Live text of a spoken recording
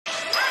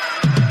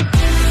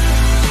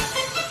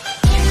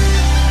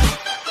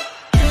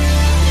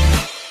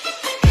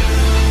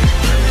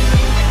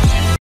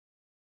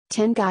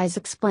10 guys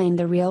explain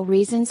the real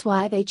reasons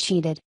why they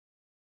cheated.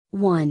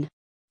 1.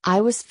 I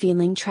was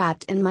feeling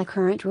trapped in my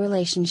current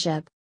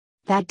relationship.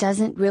 That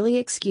doesn't really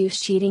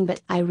excuse cheating,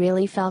 but I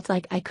really felt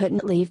like I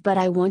couldn't leave, but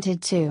I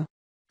wanted to.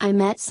 I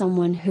met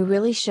someone who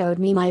really showed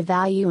me my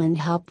value and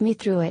helped me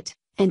through it,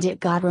 and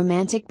it got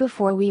romantic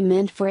before we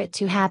meant for it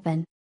to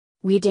happen.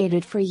 We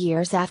dated for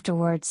years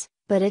afterwards,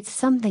 but it's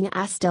something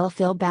I still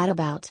feel bad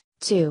about.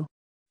 2.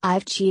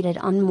 I've cheated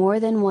on more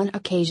than one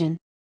occasion.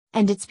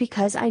 And it's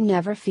because I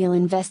never feel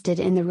invested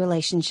in the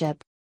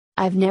relationship.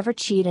 I've never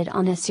cheated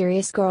on a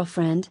serious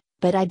girlfriend,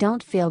 but I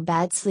don't feel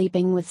bad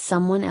sleeping with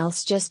someone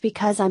else just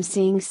because I'm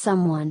seeing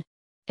someone.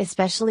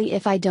 Especially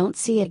if I don't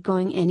see it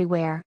going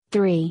anywhere.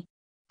 3.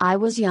 I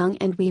was young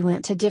and we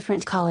went to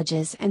different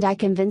colleges, and I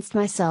convinced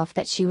myself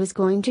that she was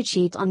going to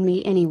cheat on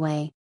me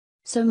anyway.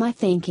 So my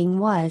thinking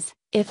was,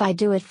 if I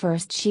do it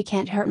first, she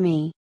can't hurt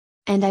me.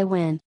 And I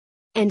win.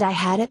 And I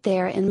had it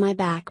there in my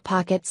back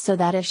pocket so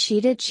that if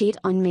she did cheat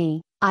on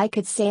me, I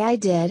could say I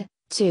did,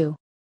 too.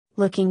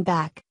 Looking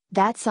back,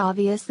 that's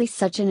obviously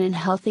such an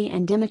unhealthy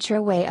and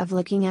immature way of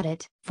looking at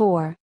it.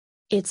 4.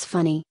 It's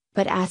funny,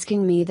 but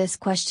asking me this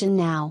question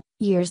now,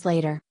 years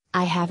later,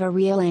 I have a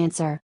real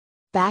answer.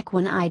 Back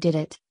when I did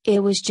it,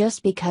 it was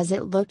just because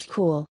it looked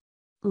cool.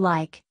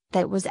 Like,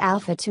 that was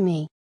alpha to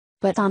me.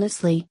 But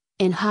honestly,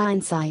 in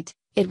hindsight,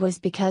 it was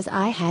because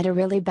I had a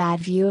really bad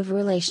view of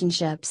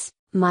relationships,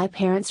 my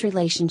parents'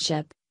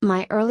 relationship,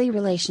 my early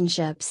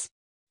relationships.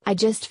 I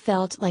just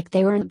felt like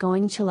they weren't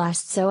going to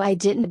last, so I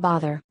didn't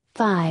bother.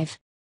 5.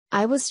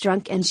 I was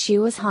drunk and she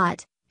was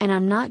hot, and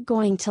I'm not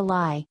going to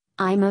lie,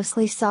 I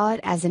mostly saw it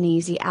as an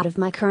easy out of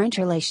my current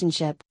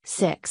relationship.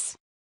 6.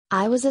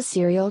 I was a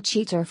serial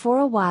cheater for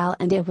a while,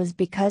 and it was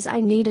because I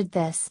needed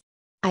this.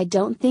 I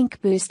don't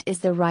think boost is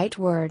the right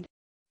word.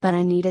 But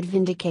I needed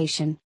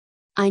vindication.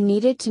 I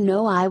needed to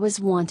know I was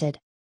wanted.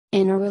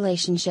 In a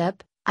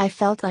relationship, I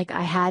felt like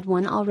I had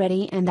one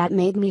already, and that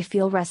made me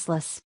feel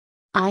restless.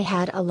 I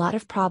had a lot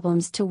of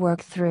problems to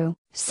work through.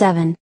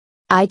 7.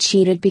 I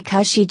cheated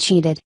because she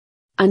cheated.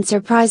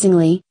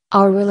 Unsurprisingly,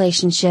 our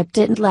relationship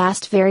didn't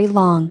last very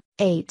long.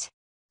 8.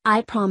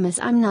 I promise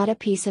I'm not a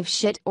piece of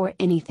shit or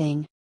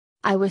anything.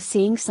 I was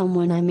seeing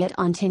someone I met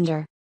on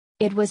Tinder.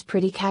 It was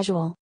pretty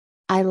casual.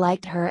 I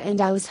liked her and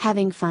I was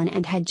having fun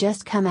and had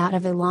just come out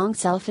of a long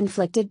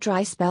self-inflicted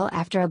dry spell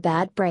after a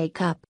bad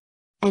breakup.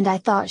 And I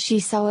thought she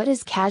saw it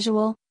as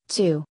casual,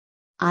 too.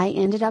 I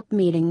ended up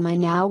meeting my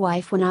now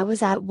wife when I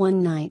was out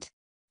one night.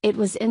 It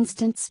was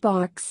instant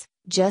sparks,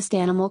 just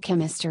animal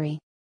chemistry.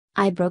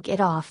 I broke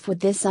it off with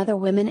this other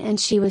woman and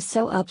she was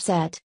so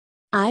upset.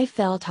 I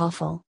felt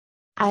awful.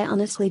 I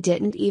honestly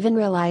didn't even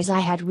realize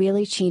I had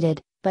really cheated,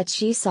 but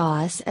she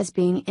saw us as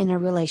being in a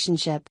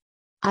relationship.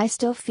 I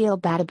still feel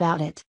bad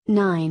about it.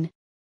 9.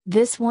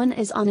 This one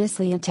is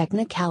honestly a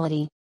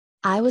technicality.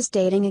 I was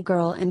dating a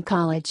girl in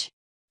college.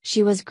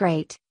 She was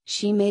great.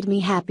 She made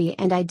me happy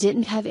and I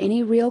didn't have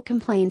any real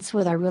complaints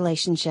with our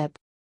relationship.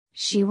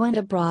 She went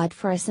abroad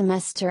for a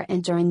semester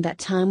and during that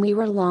time we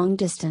were long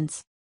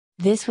distance.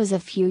 This was a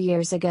few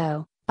years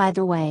ago, by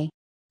the way.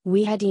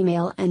 We had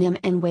email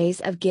and ways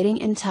of getting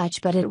in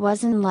touch, but it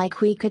wasn't like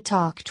we could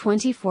talk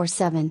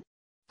 24/7.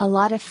 A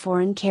lot of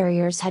foreign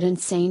carriers had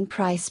insane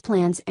price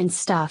plans and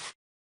stuff.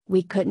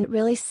 We couldn't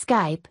really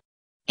Skype.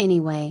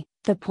 Anyway,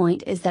 the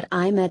point is that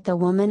I met the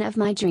woman of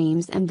my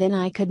dreams and then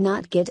I could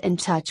not get in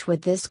touch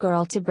with this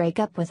girl to break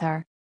up with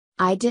her.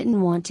 I didn't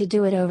want to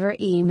do it over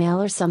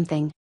email or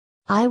something.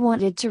 I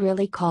wanted to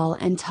really call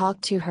and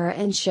talk to her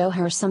and show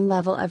her some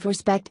level of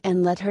respect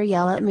and let her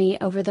yell at me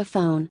over the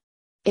phone.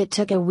 It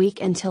took a week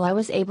until I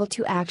was able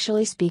to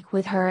actually speak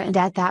with her, and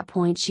at that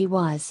point she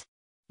was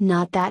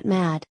not that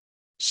mad.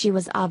 She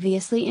was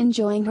obviously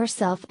enjoying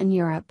herself in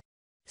Europe.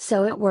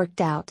 So it worked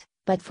out,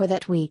 but for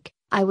that week,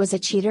 I was a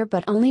cheater,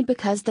 but only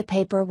because the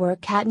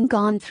paperwork hadn't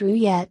gone through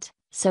yet,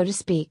 so to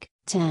speak.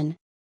 10.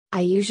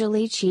 I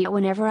usually cheat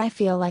whenever I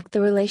feel like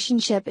the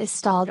relationship is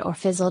stalled or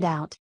fizzled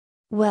out.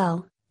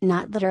 Well,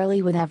 not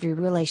literally with every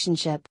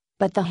relationship,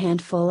 but the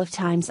handful of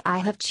times I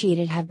have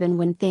cheated have been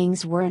when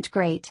things weren't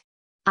great.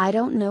 I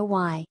don't know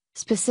why,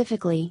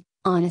 specifically,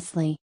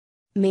 honestly.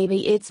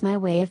 Maybe it's my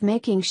way of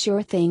making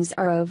sure things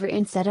are over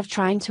instead of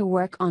trying to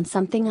work on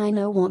something I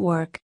know won't work.